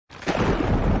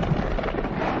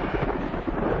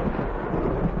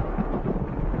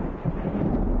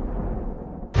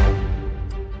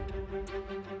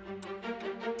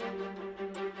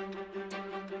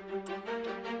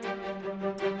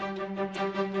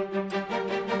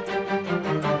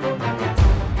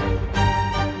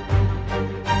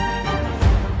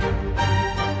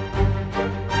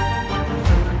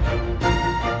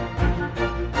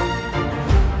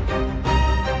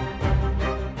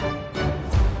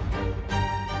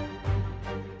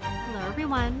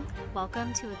everyone.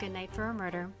 Welcome to A Good Night for a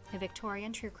Murder, a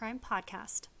Victorian true crime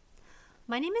podcast.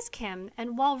 My name is Kim,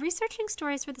 and while researching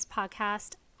stories for this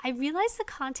podcast, I realized the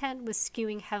content was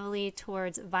skewing heavily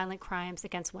towards violent crimes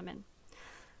against women.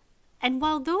 And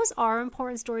while those are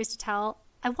important stories to tell,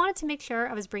 I wanted to make sure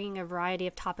I was bringing a variety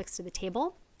of topics to the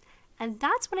table. And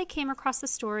that's when I came across the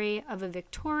story of a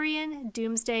Victorian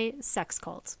doomsday sex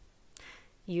cult.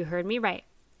 You heard me right,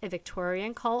 a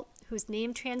Victorian cult whose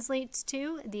name translates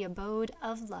to the Abode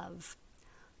of Love.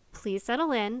 Please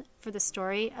settle in for the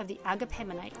story of the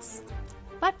Agapemonites.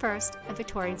 But first, a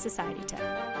Victorian society tip.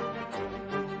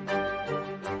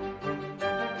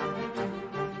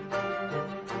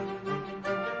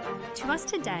 To us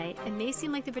today, it may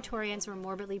seem like the Victorians were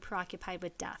morbidly preoccupied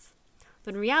with death.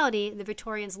 But in reality, the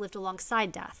Victorians lived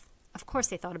alongside death. Of course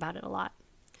they thought about it a lot.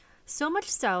 So much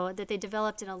so that they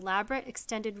developed an elaborate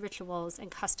extended rituals and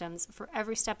customs for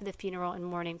every step of the funeral and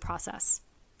mourning process.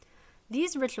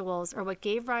 These rituals are what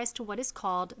gave rise to what is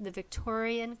called the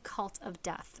Victorian cult of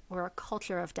death, or a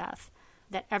culture of death,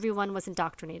 that everyone was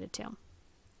indoctrinated to.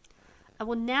 I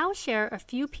will now share a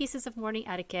few pieces of mourning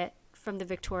etiquette from the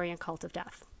Victorian cult of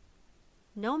death.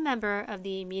 No member of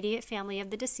the immediate family of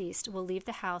the deceased will leave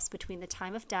the house between the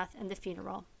time of death and the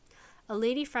funeral. A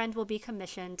lady friend will be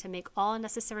commissioned to make all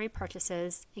necessary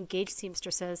purchases, engage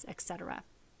seamstresses, etc.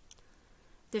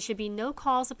 There should be no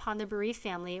calls upon the bereaved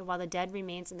family while the dead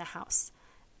remains in the house,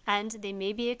 and they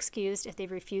may be excused if they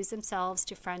refuse themselves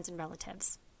to friends and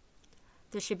relatives.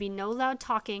 There should be no loud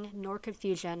talking nor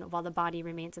confusion while the body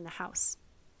remains in the house.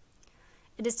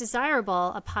 It is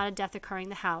desirable, upon a death occurring in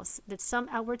the house, that some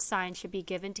outward sign should be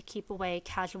given to keep away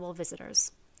casual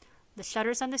visitors. The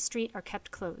shutters on the street are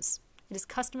kept closed. It is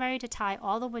customary to tie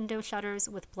all the window shutters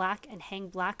with black and hang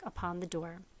black upon the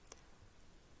door.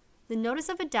 The notice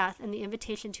of a death and the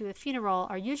invitation to a funeral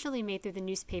are usually made through the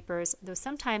newspapers, though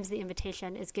sometimes the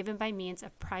invitation is given by means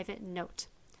of private note.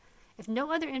 If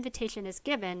no other invitation is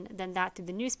given than that through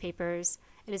the newspapers,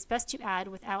 it is best to add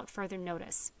without further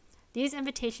notice. These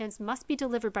invitations must be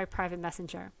delivered by private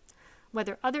messenger.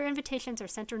 Whether other invitations are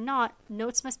sent or not,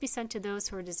 notes must be sent to those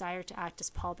who are desired to act as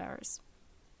pallbearers.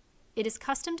 It is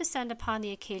custom to send upon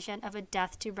the occasion of a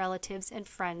death to relatives and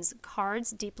friends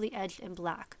cards deeply edged in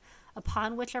black,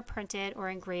 upon which are printed or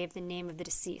engraved the name of the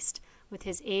deceased, with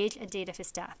his age and date of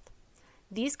his death.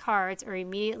 These cards are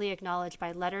immediately acknowledged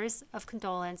by letters of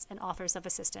condolence and offers of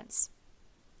assistance.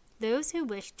 Those who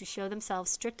wish to show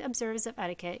themselves strict observers of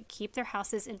etiquette keep their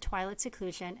houses in twilight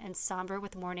seclusion and somber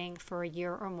with mourning for a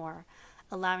year or more,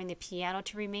 allowing the piano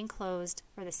to remain closed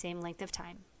for the same length of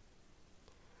time.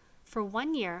 For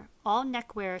 1 year, all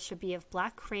neckwear should be of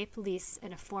black crepe lace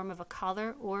in a form of a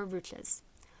collar or ruches.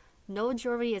 No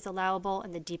jewelry is allowable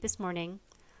in the deepest mourning.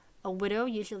 A widow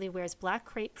usually wears black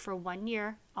crepe for 1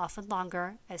 year, often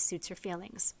longer, as suits her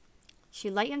feelings. She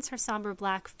lightens her somber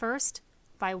black first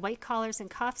by white collars and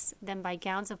cuffs, then by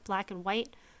gowns of black and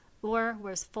white, or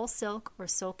wears full silk or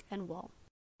silk and wool.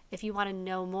 If you want to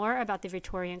know more about the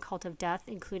Victorian cult of death,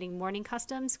 including mourning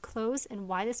customs, clothes, and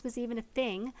why this was even a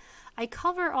thing, I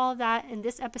cover all of that in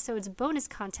this episode's bonus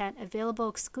content available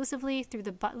exclusively through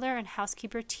the butler and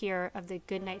housekeeper tier of the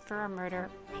Good Night for a Murder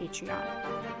Patreon.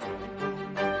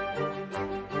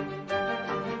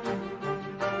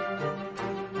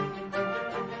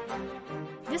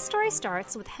 This story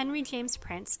starts with Henry James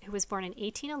Prince, who was born in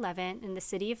 1811 in the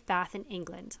city of Bath in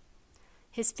England.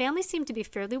 His family seemed to be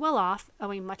fairly well off,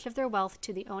 owing much of their wealth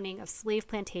to the owning of slave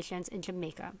plantations in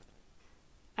Jamaica.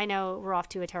 I know we're off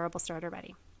to a terrible start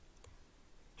already.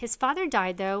 His father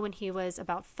died, though, when he was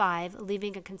about 5,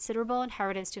 leaving a considerable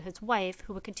inheritance to his wife,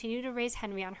 who would continue to raise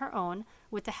Henry on her own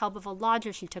with the help of a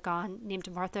lodger she took on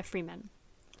named Martha Freeman.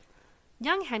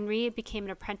 Young Henry became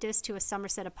an apprentice to a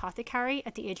Somerset apothecary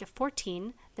at the age of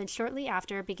 14, then shortly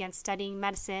after began studying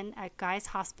medicine at Guy's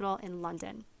Hospital in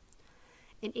London.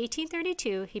 In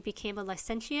 1832, he became a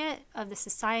licentiate of the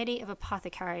Society of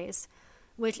Apothecaries,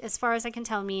 which, as far as I can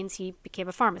tell, means he became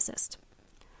a pharmacist.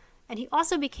 And he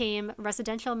also became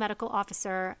residential medical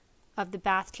officer of the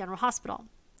Bath General Hospital.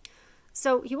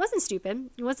 So he wasn't stupid,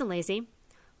 he wasn't lazy,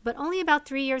 but only about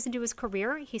 3 years into his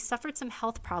career, he suffered some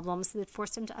health problems that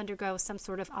forced him to undergo some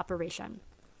sort of operation.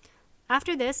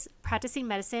 After this, practicing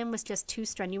medicine was just too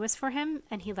strenuous for him,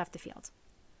 and he left the field.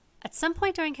 At some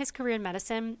point during his career in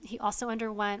medicine, he also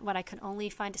underwent what I could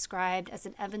only find described as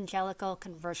an evangelical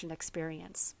conversion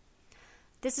experience.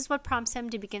 This is what prompts him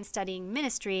to begin studying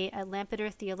ministry at Lampeter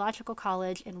Theological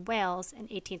College in Wales in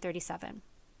 1837.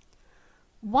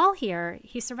 While here,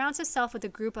 he surrounds himself with a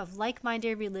group of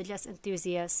like-minded religious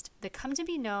enthusiasts that come to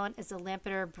be known as the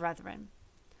Lampeter Brethren.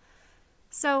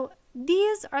 So,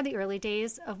 These are the early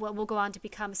days of what will go on to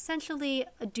become essentially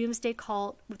a doomsday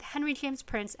cult with Henry James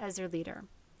Prince as their leader.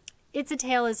 It's a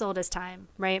tale as old as time,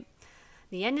 right?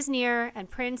 The end is near, and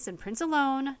Prince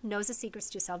alone knows the secrets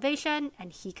to salvation,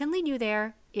 and he can lead you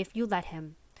there if you let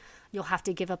him. You'll have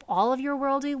to give up all of your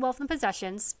worldly wealth and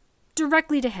possessions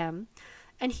directly to him,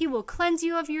 and he will cleanse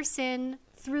you of your sin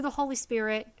through the Holy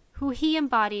Spirit, who he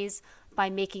embodies by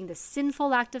making the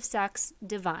sinful act of sex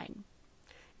divine.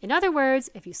 In other words,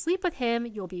 if you sleep with him,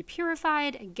 you'll be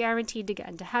purified and guaranteed to get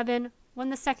into heaven when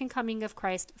the second coming of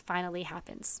Christ finally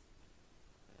happens.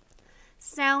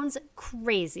 Sounds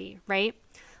crazy, right?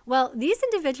 Well, these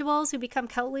individuals who become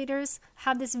cult leaders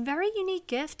have this very unique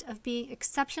gift of being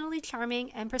exceptionally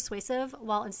charming and persuasive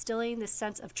while instilling this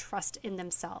sense of trust in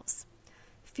themselves.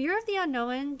 Fear of the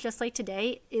unknown, just like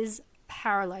today, is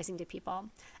paralyzing to people.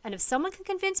 And if someone can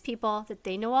convince people that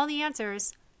they know all the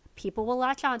answers, people will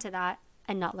latch onto that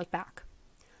and not look back.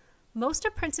 Most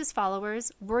of Prince's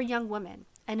followers were young women,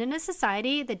 and in a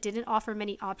society that didn't offer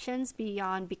many options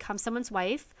beyond become someone's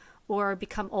wife or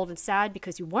become old and sad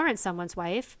because you weren't someone's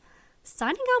wife,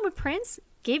 signing on with Prince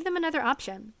gave them another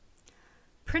option.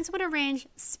 Prince would arrange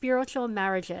spiritual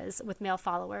marriages with male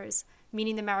followers,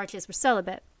 meaning the marriages were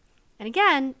celibate. And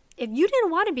again, if you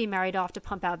didn't want to be married off to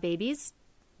pump out babies,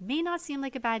 it may not seem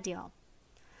like a bad deal.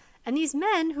 And these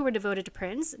men who were devoted to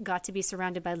Prince got to be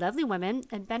surrounded by lovely women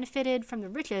and benefited from the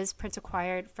riches Prince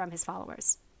acquired from his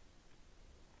followers.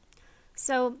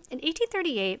 So, in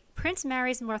 1838, Prince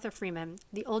marries Martha Freeman,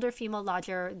 the older female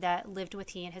lodger that lived with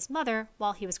he and his mother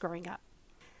while he was growing up.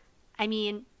 I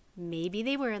mean, maybe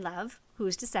they were in love,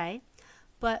 who's to say,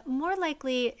 but more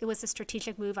likely it was a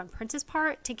strategic move on Prince's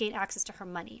part to gain access to her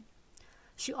money.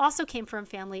 She also came from a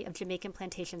family of Jamaican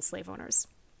plantation slave owners.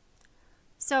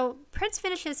 So Prince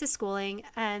finishes his schooling,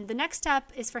 and the next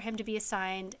step is for him to be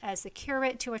assigned as the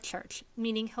curate to a church,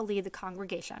 meaning he'll lead the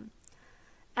congregation.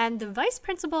 And the vice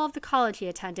principal of the college he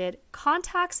attended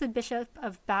contacts the Bishop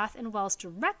of Bath and Wells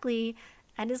directly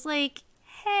and is like,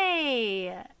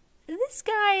 hey, this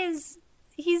guy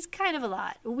he's kind of a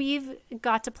lot. We've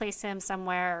got to place him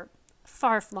somewhere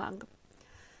far-flung.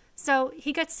 So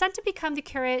he gets sent to become the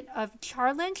curate of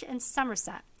Charlinge and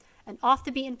Somerset, an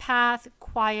off-the-beaten-path,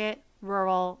 quiet,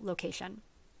 rural location.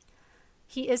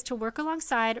 He is to work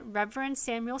alongside Reverend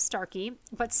Samuel Starkey,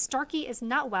 but Starkey is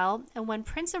not well, and when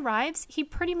Prince arrives, he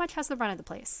pretty much has the run of the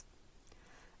place.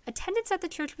 Attendance at the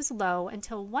church was low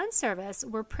until one service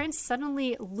where Prince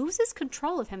suddenly loses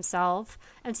control of himself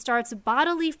and starts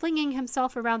bodily flinging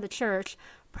himself around the church,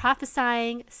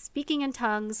 prophesying, speaking in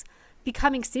tongues,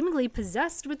 becoming seemingly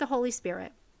possessed with the Holy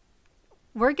Spirit.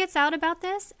 Word gets out about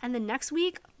this, and the next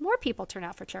week, more people turn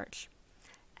out for church.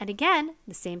 And again,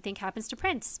 the same thing happens to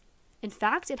Prince. In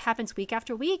fact, it happens week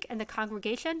after week, and the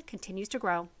congregation continues to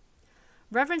grow.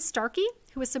 Reverend Starkey,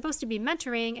 who is supposed to be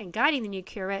mentoring and guiding the new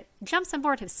curate, jumps on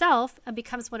board himself and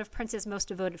becomes one of Prince's most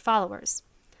devoted followers.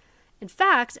 In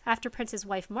fact, after Prince's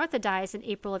wife Martha dies in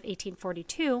April of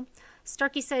 1842,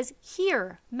 Starkey says,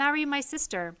 "Here, marry my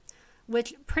sister,"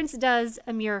 which Prince does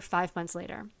a mere 5 months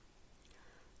later.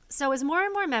 So as more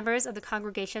and more members of the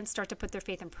congregation start to put their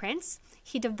faith in Prince,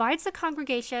 he divides the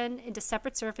congregation into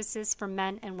separate services for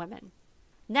men and women.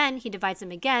 Then he divides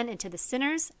them again into the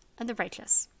sinners and the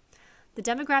righteous. The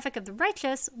demographic of the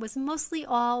righteous was mostly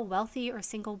all wealthy or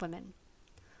single women.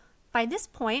 By this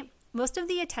point, most of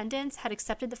the attendants had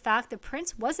accepted the fact that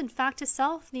Prince was in fact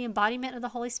himself the embodiment of the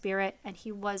Holy Spirit, and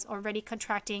he was already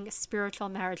contracting spiritual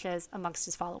marriages amongst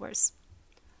his followers.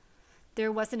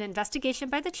 There was an investigation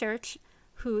by the church,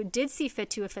 who did see fit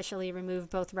to officially remove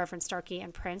both Reverend Starkey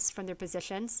and Prince from their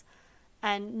positions.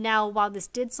 And now, while this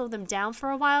did slow them down for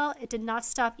a while, it did not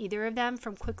stop either of them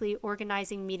from quickly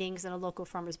organizing meetings in a local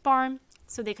farmer's barn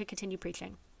so they could continue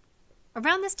preaching.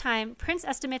 Around this time, Prince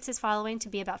estimates his following to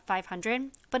be about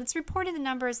 500, but it's reported the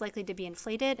number is likely to be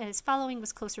inflated and his following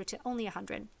was closer to only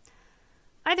 100.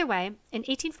 Either way, in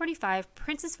 1845,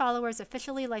 Prince's followers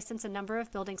officially licensed a number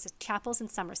of buildings as chapels in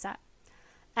Somerset.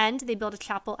 And they built a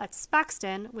chapel at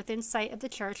Spaxton within sight of the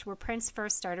church where Prince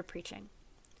first started preaching.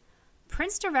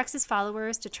 Prince directs his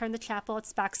followers to turn the chapel at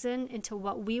Spaxton into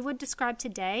what we would describe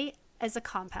today as a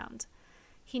compound.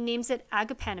 He names it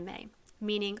Agapemonites,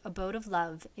 meaning Abode of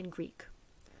Love in Greek.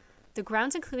 The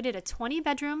grounds included a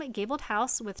 20-bedroom gabled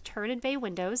house with turreted bay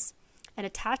windows, an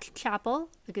attached chapel,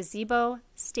 a gazebo,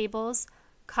 stables,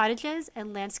 cottages,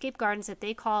 and landscape gardens that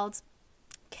they called,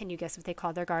 can you guess what they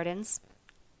called their gardens?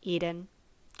 Eden.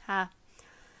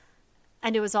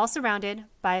 And it was all surrounded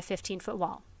by a 15-foot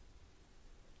wall.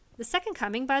 The second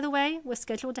coming, by the way, was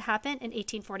scheduled to happen in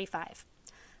 1845.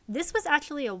 This was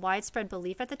actually a widespread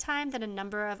belief at the time that a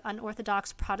number of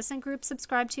unorthodox Protestant groups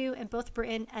subscribed to in both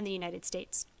Britain and the United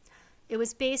States. It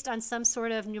was based on some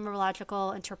sort of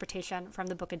numerological interpretation from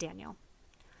the Book of Daniel.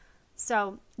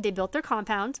 So they built their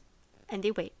compound and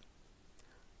they wait.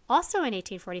 Also in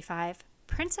 1845,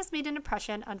 Prince has made an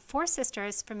impression on 4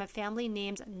 sisters from a family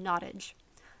named Nottage.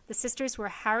 The sisters were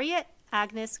Harriet,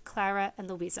 Agnes, Clara, and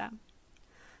Louisa.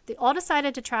 They all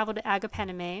decided to travel to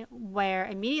Agapemonites, where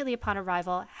immediately upon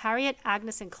arrival, Harriet,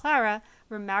 Agnes, and Clara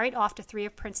were married off to 3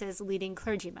 of Prince's leading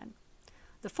clergymen.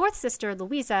 The 4th sister,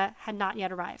 Louisa, had not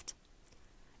yet arrived.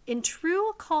 In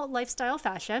true cult lifestyle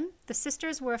fashion, the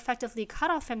sisters were effectively cut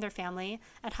off from their family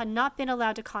and had not been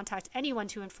allowed to contact anyone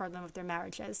to inform them of their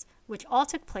marriages, which all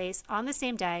took place on the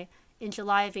same day in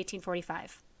July of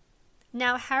 1845.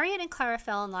 Now, Harriet and Clara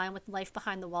fell in line with life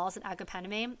behind the walls at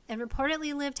Agapemonites and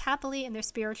reportedly lived happily in their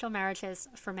spiritual marriages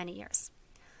for many years.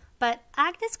 But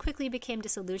Agnes quickly became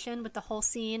disillusioned with the whole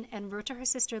scene and wrote to her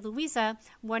sister Louisa,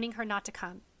 warning her not to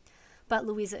come. But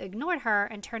Louisa ignored her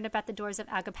and turned up at the doors of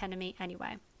Agapemonites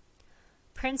anyway.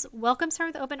 Prince welcomes her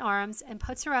with open arms and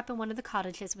puts her up in one of the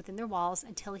cottages within their walls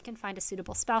until he can find a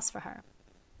suitable spouse for her.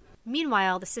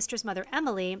 Meanwhile, the sister's mother,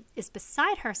 Emily, is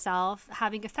beside herself,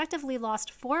 having effectively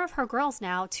lost 4 of her girls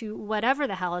now to whatever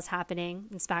the hell is happening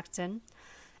in Spaxton,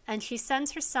 and she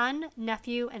sends her son,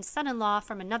 nephew, and son-in-law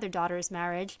from another daughter's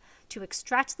marriage to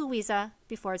extract Louisa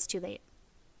before it's too late.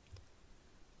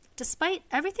 Despite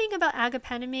everything about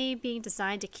Agapemonites being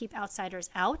designed to keep outsiders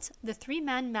out, the 3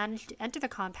 men manage to enter the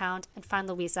compound and find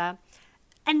Louisa,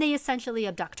 and they essentially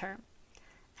abduct her.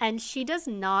 And she does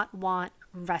not want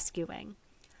rescuing.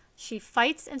 She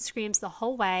fights and screams the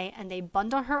whole way, and they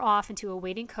bundle her off into a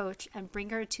waiting coach and bring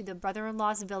her to the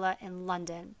brother-in-law's villa in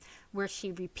London, where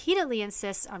she repeatedly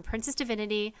insists on Prince's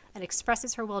divinity and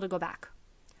expresses her will to go back.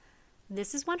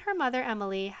 This is when her mother,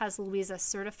 Emily, has Louisa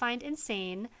certified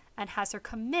insane and has her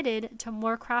committed to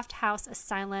Moorcroft House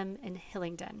Asylum in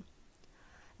Hillingdon.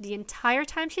 The entire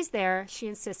time she's there, she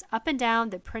insists up and down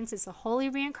that Prince is the holy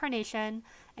reincarnation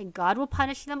and God will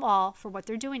punish them all for what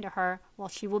they're doing to her, while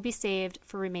she will be saved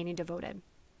for remaining devoted.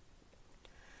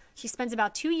 She spends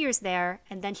about 2 years there,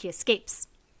 and then she escapes.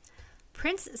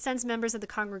 Prince sends members of the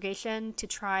congregation to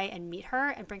try and meet her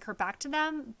and bring her back to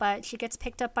them, but she gets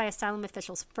picked up by asylum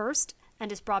officials first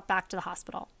and is brought back to the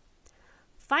hospital.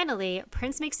 Finally,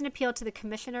 Prince makes an appeal to the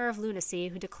Commissioner of Lunacy,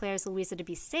 who declares Louisa to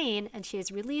be sane, and she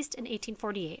is released in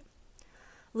 1848.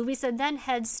 Louisa then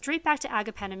heads straight back to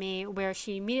Agapemonites, where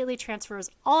she immediately transfers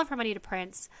all of her money to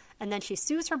Prince, and then she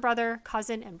sues her brother,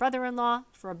 cousin, and brother-in-law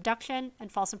for abduction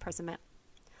and false imprisonment.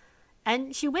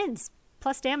 And she wins,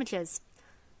 plus damages.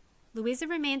 Louisa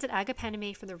remains at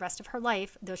Agapemonites for the rest of her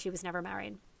life, though she was never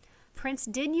married. Prince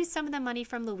did use some of the money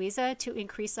from Louisa to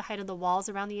increase the height of the walls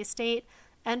around the estate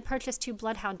and purchase 2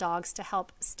 bloodhound dogs to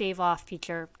help stave off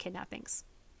future kidnappings.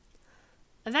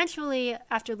 Eventually,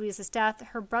 after Louisa's death,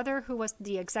 her brother, who was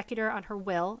the executor on her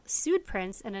will, sued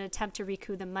Prince in an attempt to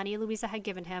recoup the money Louisa had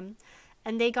given him,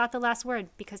 and they got the last word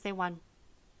because they won.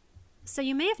 So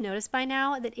you may have noticed by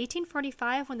now that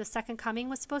 1845, when the Second Coming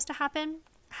was supposed to happen,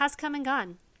 has come and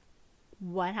gone.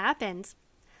 What happened?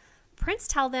 Prince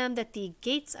tells them that the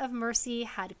gates of mercy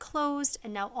had closed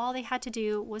and now all they had to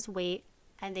do was wait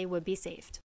and they would be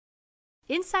saved.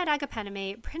 Inside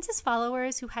Agapemonites, Prince's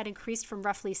followers, who had increased from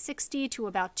roughly 60 to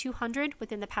about 200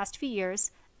 within the past few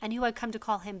years, and who had come to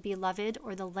call him Beloved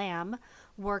or the Lamb,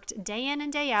 worked day in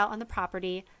and day out on the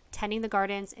property, tending the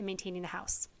gardens and maintaining the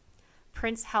house.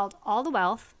 Prince held all the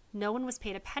wealth, no one was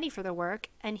paid a penny for their work,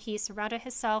 and he surrounded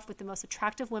himself with the most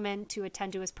attractive women to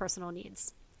attend to his personal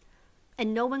needs.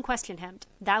 And no one questioned him.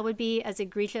 That would be as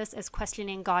egregious as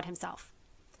questioning God himself.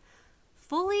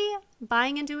 Fully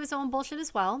buying into his own bullshit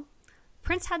as well,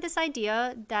 Prince had this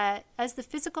idea that as the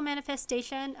physical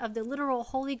manifestation of the literal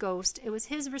Holy Ghost, it was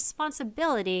his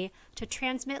responsibility to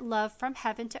transmit love from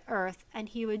heaven to earth, and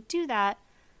he would do that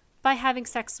by having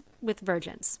sex with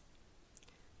virgins.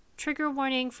 Trigger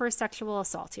warning for sexual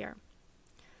assault here.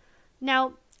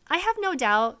 Now, I have no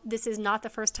doubt this is not the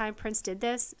first time Prince did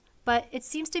this, but it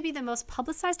seems to be the most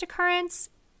publicized occurrence,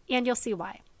 and you'll see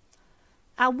why.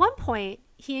 At one point,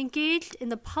 he engaged in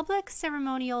the public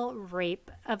ceremonial rape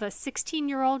of a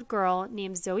 16-year-old girl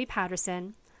named Zoe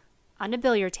Patterson on a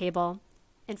billiard table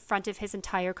in front of his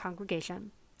entire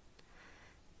congregation.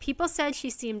 People said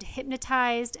she seemed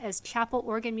hypnotized as chapel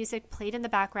organ music played in the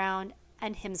background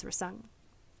and hymns were sung.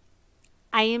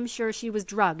 I am sure she was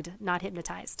drugged, not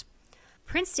hypnotized.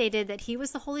 Prince stated that he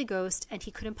was the Holy Ghost and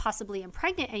he couldn't possibly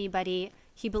impregnate anybody.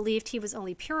 He believed he was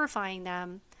only purifying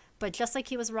them. But just like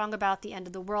he was wrong about the end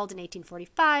of the world in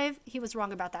 1845, he was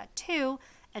wrong about that too.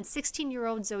 and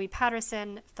 16-year-old Zoe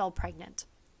Patterson fell pregnant.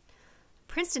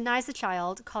 Prince denies the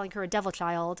child, calling her a devil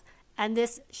child, and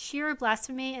this sheer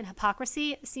blasphemy and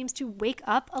hypocrisy seems to wake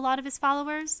up a lot of his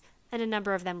followers, and a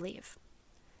number of them leave.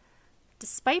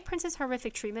 Despite Prince's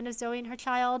horrific treatment of Zoe and her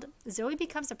child, Zoe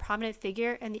becomes a prominent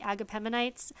figure in the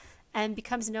Agapemonites and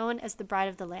becomes known as the Bride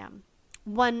of the Lamb.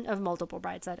 One of multiple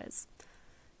brides, that is.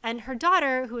 And her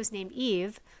daughter, who is named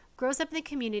Eve, grows up in the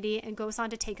community and goes on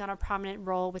to take on a prominent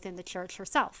role within the church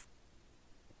herself.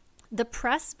 The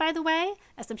press, by the way,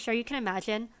 as I'm sure you can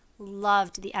imagine,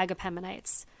 loved the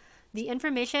Agapemonites. The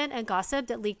information and gossip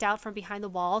that leaked out from behind the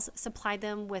walls supplied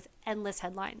them with endless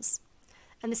headlines.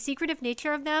 And the secretive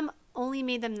nature of them only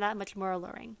made them that much more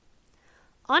alluring.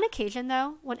 On occasion,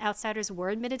 though, when outsiders were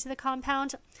admitted to the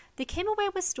compound, they came away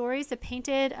with stories that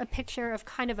painted a picture of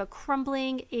kind of a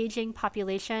crumbling, aging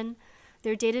population.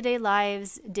 Their day-to-day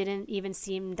lives didn't even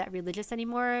seem that religious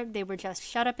anymore. They were just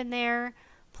shut up in there,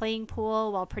 playing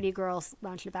pool while pretty girls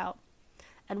lounged about.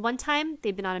 And one time,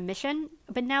 they'd been on a mission,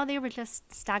 but now they were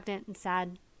just stagnant and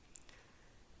sad.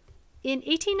 In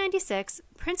 1896,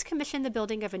 Prince commissioned the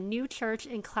building of a new church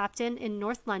in Clapton in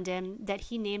North London that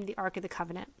he named the Ark of the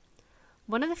Covenant.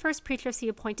 One of the first preachers he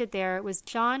appointed there was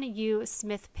John U.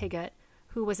 Smith Pigott,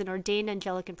 who was an ordained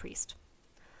Anglican priest.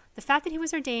 The fact that he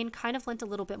was ordained kind of lent a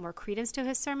little bit more credence to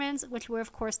his sermons, which were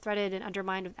of course threaded and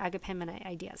undermined with Agapemonite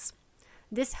ideas.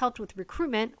 This helped with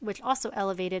recruitment, which also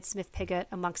elevated Smith Pigott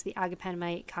amongst the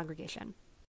Agapemonite congregation.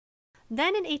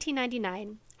 Then in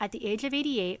 1899, at the age of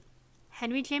 88,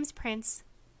 Henry James Prince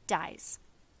dies.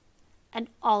 And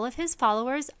all of his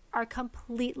followers are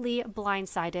completely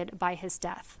blindsided by his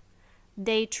death.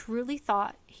 They truly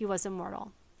thought he was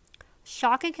immortal.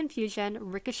 Shock and confusion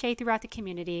ricochet throughout the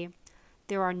community.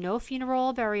 There are no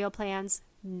funeral burial plans,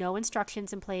 no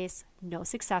instructions in place, no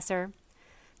successor.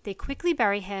 They quickly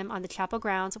bury him on the chapel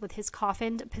grounds with his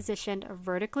coffin positioned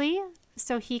vertically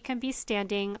so he can be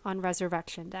standing on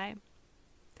Resurrection Day.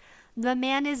 The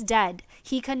man is dead.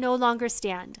 He can no longer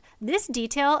stand. This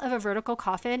detail of a vertical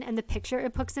coffin and the picture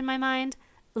it puts in my mind,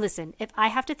 listen, if I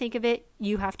have to think of it,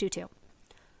 you have to too.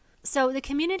 So the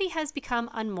community has become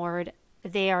unmoored.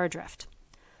 They are adrift.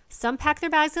 Some pack their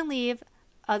bags and leave.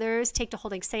 Others take to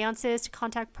holding seances to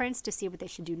contact Prince to see what they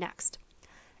should do next.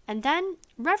 And then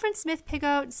Reverend Smith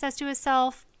Pigott says to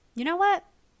himself, you know what?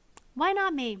 Why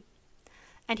not me?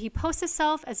 And he posts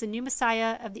himself as the new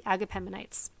messiah of the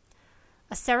Agapemonites.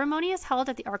 A ceremony is held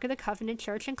at the Ark of the Covenant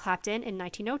Church in Clapton in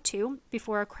 1902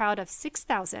 before a crowd of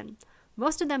 6,000,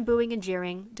 most of them booing and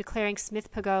jeering, declaring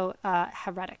Smith Pigott a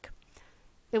heretic.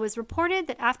 It was reported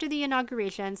that after the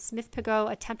inauguration, Smith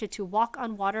Pigott attempted to walk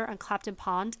on water on Clapton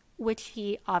Pond, which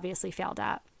he obviously failed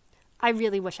at. I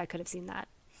really wish I could have seen that.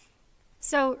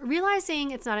 So,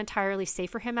 realizing it's not entirely safe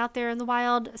for him out there in the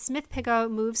wild, Smith Pigott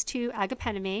moves to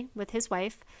Agapemone with his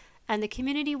wife, and the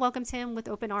community welcomes him with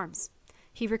open arms.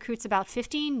 He recruits about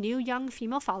 15 new young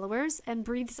female followers and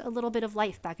breathes a little bit of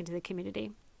life back into the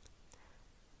community.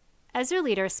 As their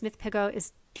leader, Smith Pigott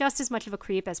is just as much of a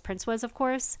creep as Prince was, of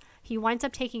course. He winds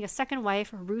up taking a second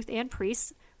wife, Ruth Ann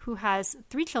Priest, who has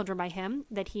 3 children by him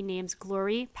that he names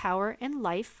Glory, Power, and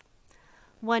Life.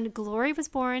 When Glory was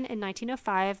born in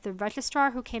 1905, the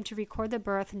registrar who came to record the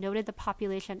birth noted the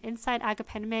population inside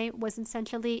Agapemone was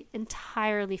essentially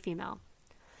entirely female.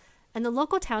 And the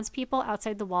local townspeople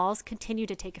outside the walls continue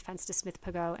to take offense to Smith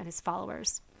Pigott and his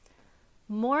followers.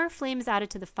 More flames added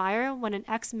to the fire when an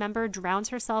ex-member drowns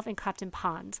herself in Clapton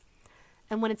Pond.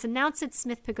 And when it's announced that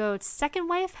Smith Pigott's second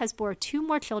wife has bore 2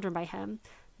 more children by him,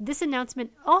 this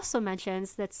announcement also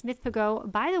mentions that Smith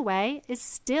Pigott, by the way, is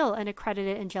still an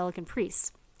accredited Anglican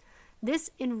priest.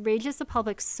 This enrages the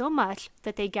public so much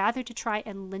that they gather to try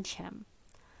and lynch him.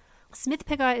 Smith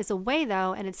Pigott is away,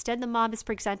 though, and instead the mob is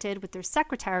presented with their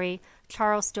secretary,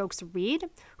 Charles Stokes Reed,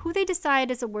 who they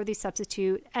decide is a worthy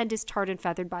substitute and is tarred and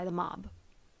feathered by the mob.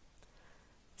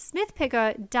 Smith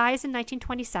Pigott dies in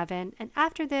 1927, and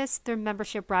after this, their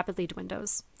membership rapidly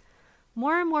dwindles.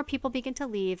 More and more people begin to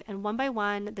leave, and one by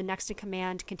one, the next in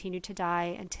command continued to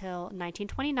die until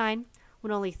 1929,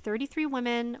 when only 33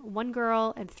 women, 1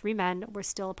 girl, and 3 men were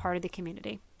still a part of the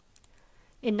community.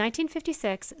 In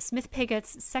 1956, Smith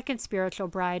Pigott's second spiritual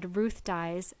bride, Ruth,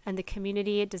 dies, and the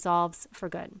community dissolves for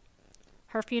good.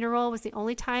 Her funeral was the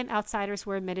only time outsiders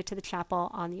were admitted to the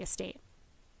chapel on the estate.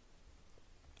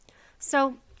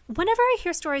 So, whenever I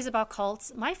hear stories about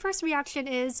cults, my first reaction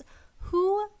is,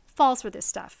 who falls for this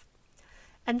stuff?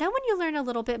 And then when you learn a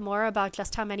little bit more about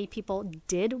just how many people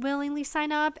did willingly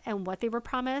sign up and what they were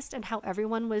promised and how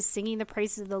everyone was singing the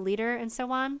praises of the leader and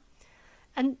so on,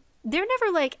 and they're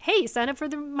never like, hey, sign up for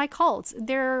my cults.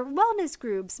 They're wellness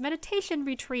groups, meditation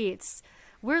retreats,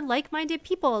 We're like-minded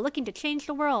people looking to change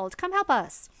the world. Come help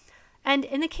us. And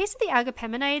in the case of the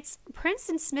Agapemonites, Prince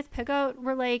and Smith-Piggot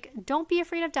were like, don't be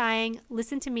afraid of dying.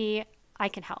 Listen to me. I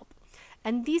can help.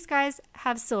 And these guys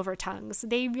have silver tongues.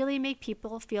 They really make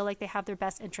people feel like they have their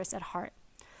best interests at heart.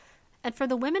 And for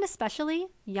the women especially,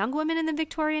 young women in the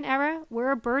Victorian era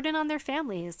were a burden on their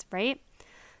families, right?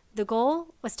 The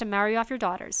goal was to marry off your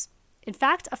daughters. In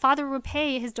fact, a father would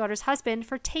pay his daughter's husband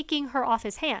for taking her off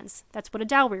his hands. That's what a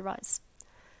dowry was.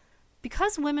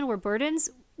 Because women were burdens,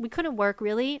 we couldn't work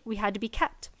really. We had to be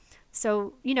kept.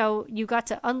 So, you got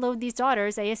to unload these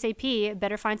daughters ASAP.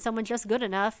 Better find someone just good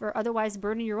enough or otherwise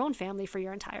burden your own family for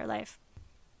your entire life.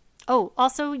 Oh,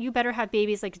 also, you better have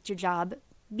babies like it's your job,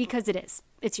 because it is.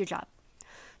 It's your job.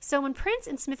 So when Prince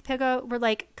and Smith-Piggot were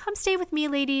like, come stay with me,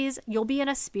 ladies. You'll be in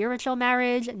a spiritual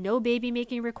marriage. No baby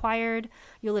making required.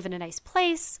 You'll live in a nice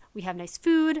place. We have nice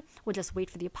food. We'll just wait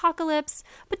for the apocalypse.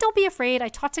 But don't be afraid. I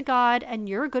taught to God and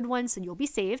you're a good one, so you'll be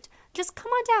saved. Just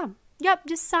come on down. Yep,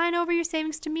 just sign over your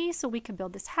savings to me so we can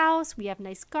build this house. We have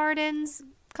nice gardens.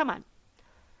 Come on.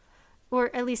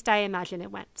 Or at least I imagine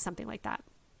it went something like that.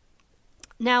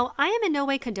 Now, I am in no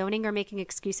way condoning or making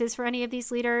excuses for any of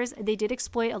these leaders. They did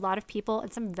exploit a lot of people in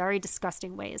some very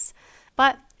disgusting ways.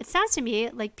 But it sounds to me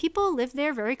like people lived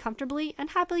there very comfortably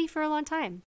and happily for a long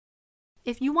time.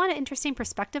 If you want an interesting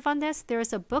perspective on this, there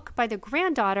is a book by the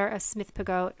granddaughter of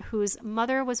Smith-Piggot, whose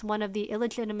mother was one of the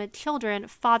illegitimate children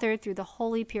fathered through the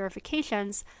holy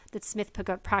purifications that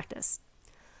Smith-Piggot practiced.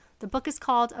 The book is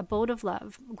called Abode of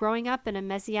Love, Growing Up in a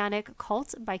Messianic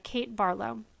Cult by Kate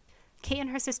Barlow. Kate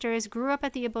and her sisters grew up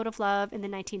at the Abode of Love in the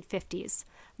 1950s,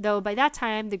 though by that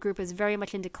time the group was very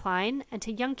much in decline, and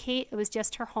to young Kate it was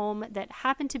just her home that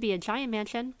happened to be a giant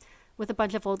mansion with a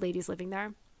bunch of old ladies living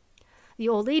there. The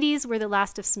old ladies were the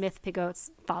last of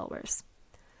Smith-Piggot's followers.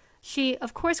 She,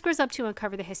 of course, grows up to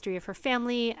uncover the history of her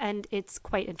family, and it's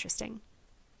quite interesting.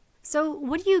 So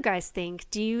what do you guys think?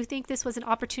 Do you think this was an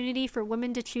opportunity for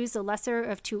women to choose the lesser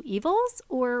of two evils,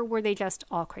 or were they just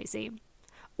all crazy?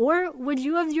 Or would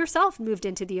you have yourself moved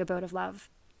into the Abode of Love?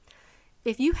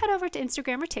 If you head over to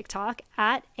Instagram or TikTok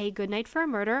at A Good Night for a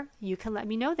Murder, you can let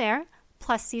me know there,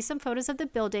 plus see some photos of the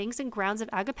buildings and grounds of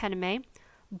Agapemone,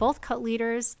 both cult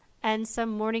leaders, and some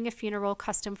mourning a funeral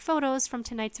custom photos from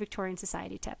tonight's Victorian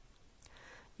Society tip.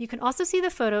 You can also see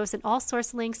the photos and all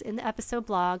source links in the episode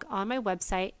blog on my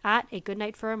website at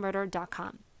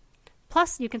agoodnightforamurder.com.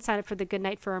 Plus, you can sign up for the Good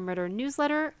Night for a Murder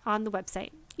newsletter on the website.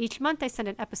 Each month, I send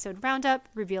an episode roundup,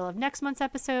 reveal of next month's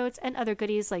episodes, and other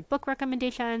goodies like book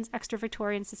recommendations, extra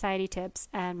Victorian Society tips,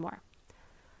 and more.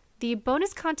 The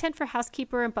bonus content for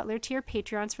housekeeper and butler tier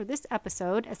Patreons for this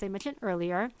episode, as I mentioned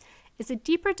earlier, is a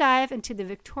deeper dive into the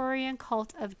Victorian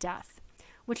cult of death,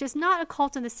 which is not a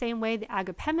cult in the same way the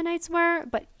Agapemonites were,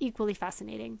 but equally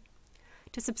fascinating.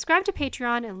 To subscribe to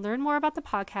Patreon and learn more about the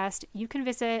podcast, you can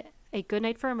visit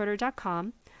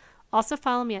agoodnightforamurder.com. Also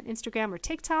follow me on Instagram or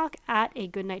TikTok at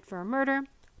agoodnightforamurder.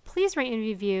 Please rate and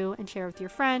review and share with your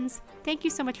friends. Thank you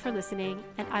so much for listening,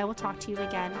 and I will talk to you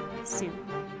again soon.